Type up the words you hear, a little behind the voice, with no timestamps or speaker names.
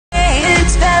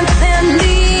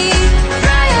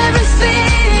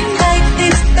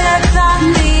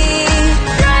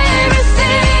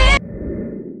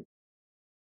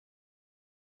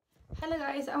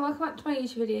and welcome back to my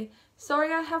YouTube video.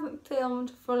 Sorry I haven't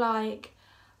filmed for like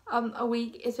a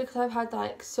week. It's because I've had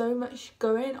like so much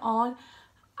going on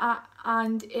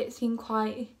and it's been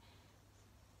quite,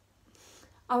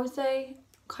 I would say,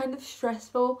 kind of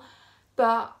stressful,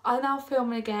 but I'm now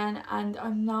filming again and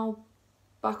I'm now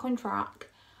back on track.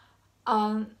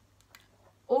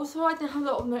 Also, I didn't have a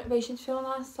lot of motivation to film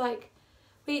last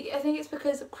week. I think it's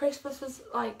because Christmas was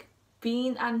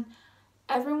and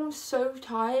everyone was so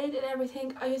tired and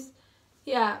everything. I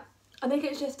think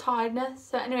it's just tiredness.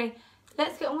 So anyway,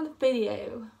 let's get on with the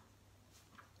video.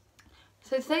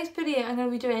 So today's video I'm going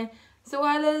to be doing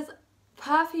Zoellas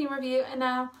perfume review. And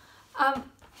now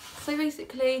so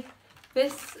basically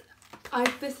this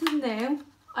is new.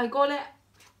 I got it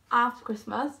after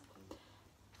Christmas,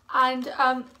 and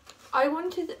I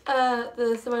wanted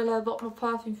the Zoella bottle of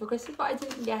perfume for Christmas, but I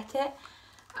didn't get it.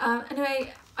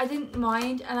 Anyway, I didn't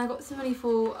mind, and I got some money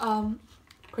for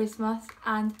Christmas,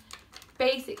 and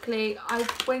basically I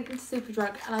went into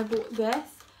Superdrug and I bought this.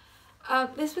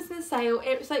 This was in the sale.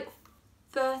 It was like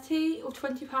 £30 or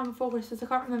 £20 before Christmas, I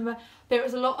can't remember, but it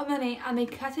was a lot of money, and they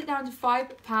cut it down to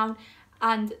 £5,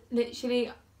 and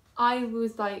literally I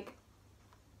was like,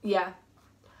 yeah,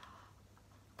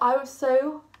 I was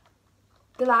so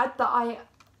glad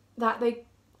that they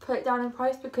put it down in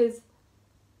price, because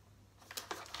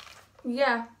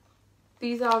yeah,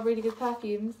 these are really good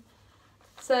perfumes.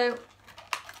 So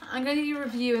I'm going to be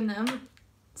reviewing them.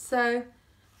 So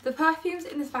the perfumes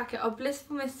in this packet are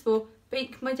Blissful Mistful,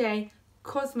 Bake My Day,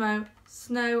 Cosmo,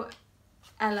 Snow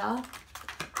Ella,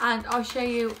 and I'll show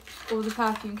you all the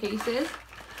perfume cases.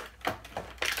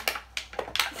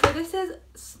 So this is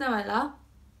Snow Ella,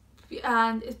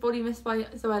 and it's Body Mist by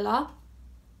Zoella.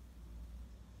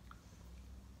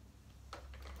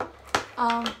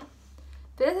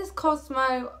 This is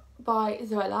Cosmo by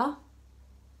Zoella.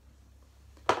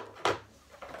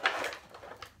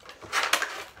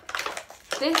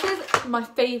 This is my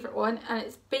favourite one, and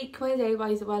it's Bake My Day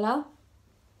by Zoella.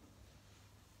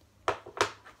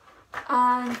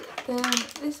 And then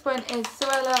this one is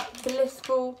Zoella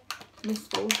Blissful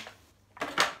Mistful.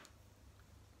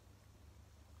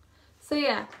 So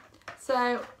yeah,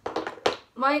 so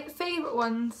my favourite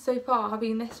ones so far have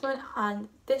been this one and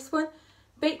this one.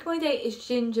 Bake My Day is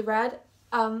gingerbread.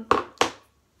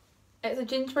 It's a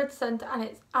gingerbread scent, and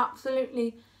it's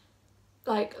absolutely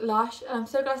lush, and I'm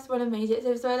so glad someone made it.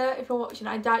 So Zoella, if you're watching,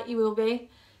 I doubt you will be,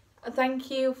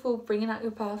 thank you for bringing out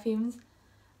your perfumes.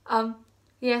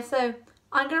 Yeah, so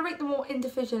I'm going to rate them all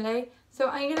individually. So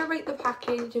I'm going to rate the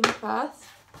packaging first.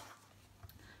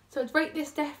 So I'd rate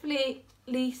this definitely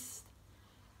at least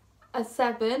a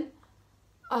 7,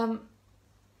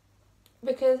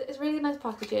 because it's really nice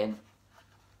packaging,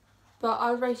 but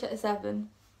I would rate it a 7.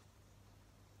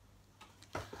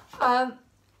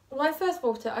 When I first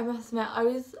bought it, I must admit, I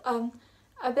was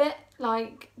a bit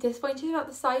disappointed about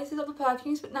the sizes of the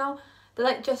perfumes, but now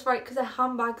they're just right, because they're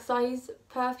handbag size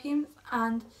perfumes,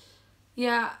 and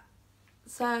yeah,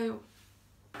 so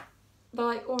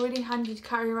they're already handy to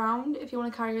carry around if you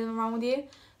want to carry them around with you.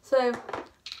 So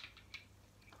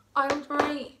I would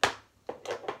rate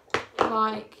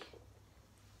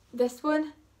this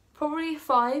one probably a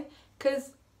 5,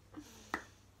 because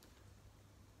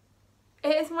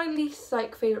it is my least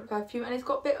favourite perfume, and it's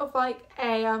got a bit of a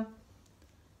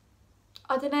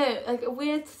I don't know, a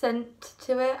weird scent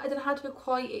to it. I don't know how to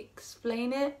quite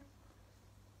explain it.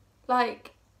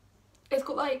 It's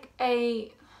got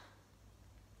a,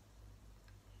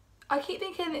 I keep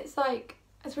thinking it's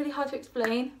it's really hard to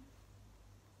explain.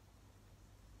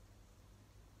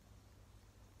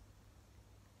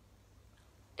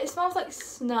 It smells like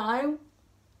snow.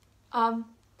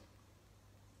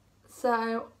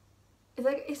 So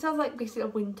it smells like basically a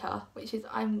winter, which is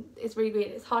it's really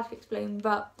weird. It's hard to explain,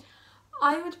 but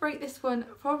I would rate this one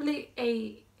probably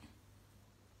a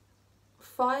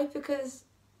 5, because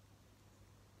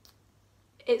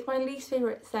it's my least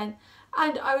favourite scent,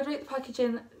 and I would rate the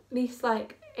packaging at least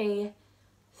a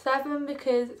 7,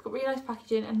 because it's got really nice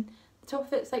packaging, and the top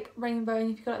of it's rainbow, and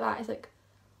if you go like that, it's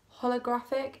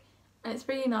holographic, and it's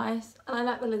really nice, and I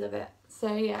like the lid of it.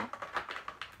 So yeah.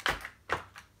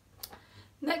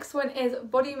 Next one is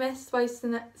Body Mist by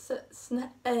Snow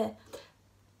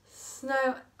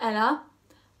Ella,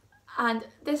 and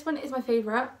this one is my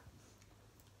favourite.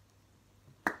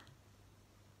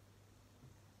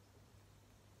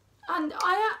 And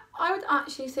I would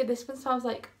actually say this one smells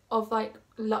of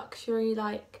luxury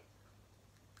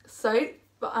soap,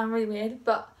 but I'm really weird.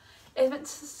 But it's meant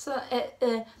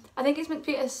to I think it's meant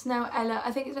to be a Snow Ella.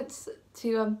 I think it's meant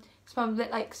to smell a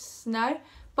bit like snow.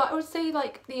 But I would say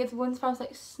the other one smells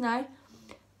like snow.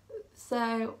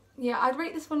 So yeah, I'd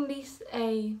rate this one at least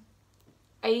a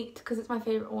 8 because it's my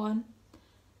favourite one.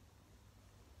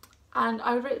 And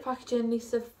I would rate the packaging at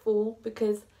least a 4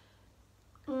 because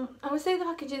I would say the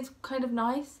packaging's kind of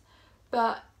nice,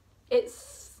 but it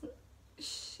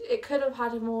could have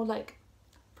had a more like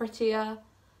prettier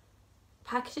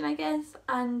packaging, I guess.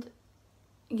 And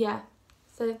yeah,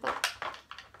 so that.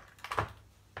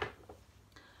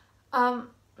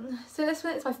 So this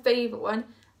one is my favourite one,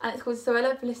 and it's called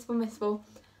Zoellas Blissful Mistful,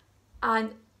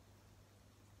 and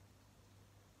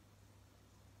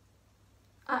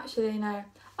actually no,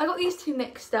 I got these two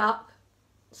mixed up,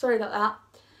 sorry about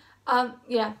that.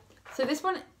 Yeah, so this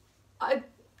one, I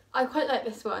quite like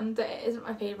this one, but it isn't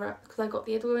my favourite because I got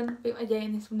the other one, Beat My Day,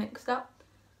 and this one mixed up.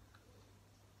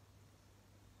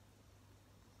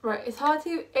 Right, it's hard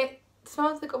to, it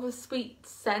smells like of a sweet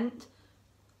scent,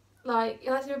 like it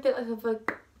has a bit like of a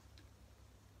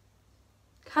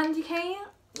candy cane,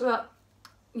 but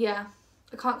yeah,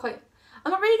 I can't quite,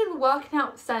 I'm not really good at working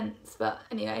out scents, but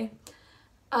anyway.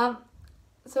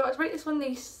 So I'd rate this one at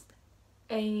least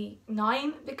a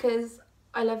 9 because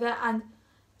I love it, and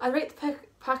I rate the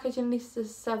packaging at least a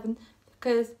 7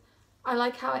 because I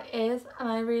like how it is, and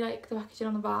I really like the packaging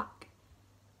on the back,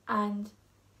 and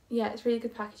yeah, it's really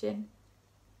good packaging,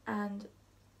 and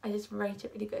I just rate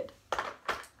it really good.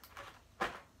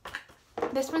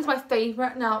 This one's my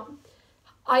favourite. Now,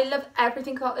 I love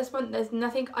everything about this one. There's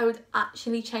nothing I would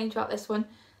actually change about this one.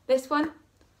 This one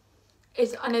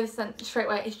is, I know the scent straight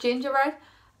away, it's gingerbread,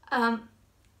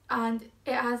 and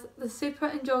it has the super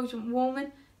indulgent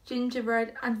warming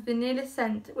gingerbread and vanilla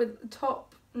scent with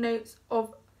top notes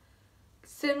of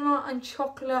cinnamon and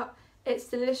chocolate. It's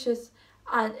delicious,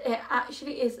 and it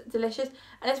actually is delicious.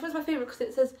 And this one's my favourite because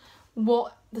it says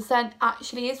what the scent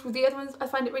actually is. With the other ones, I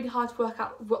find it really hard to work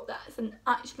out what that scent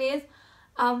actually is.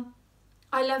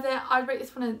 I love it. I'd rate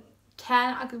this one a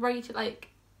 10. I could rate it like,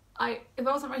 if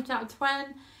I wasn't rating out of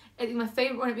 10, it'd be my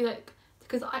favourite one. It'd be like,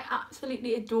 because I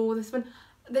absolutely adore this one.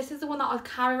 This is the one that I'd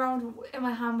carry around in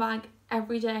my handbag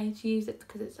every day to use it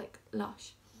because it's like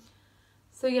lush.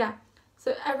 So yeah,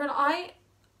 so everyone,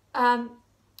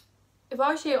 if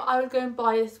I was you, I would go and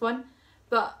buy this one,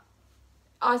 but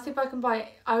I'll see if I can buy it.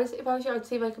 If I was you, I'd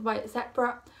see if I can buy it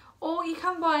separate, or you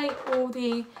can buy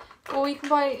or you can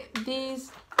buy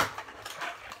these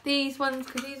ones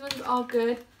because these ones are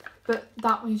good, but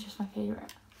that one is just my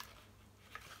favourite.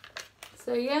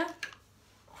 So yeah.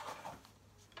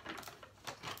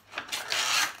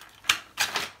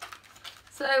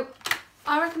 So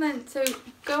I recommend, so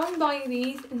go and buy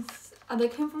these, and they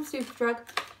come from Superdrug.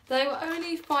 They were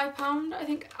only £5 I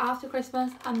think after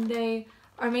Christmas, and they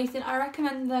are amazing. I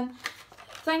recommend them.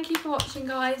 Thank you for watching,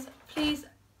 guys. Please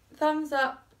thumbs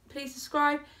up, please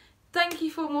subscribe. Thank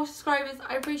you for more subscribers,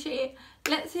 I appreciate it.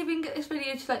 Let's see if we can get this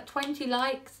video to like 20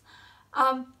 likes.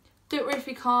 Don't worry if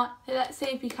we can't, let's see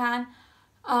if we can.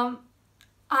 And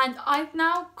I've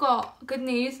now got good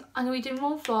news. I'm going to be doing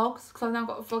more vlogs because I've now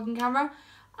got a vlogging camera,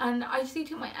 and I just need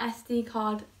to get my SD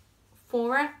card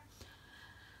for it.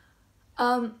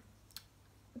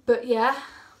 But yeah,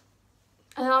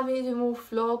 and I'll be doing more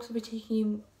vlogs. I'll be taking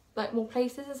you like more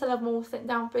places instead of more sit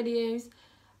down videos.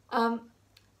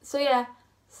 So yeah,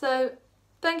 so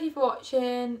thank you for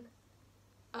watching.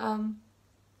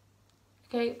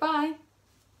 Okay, bye.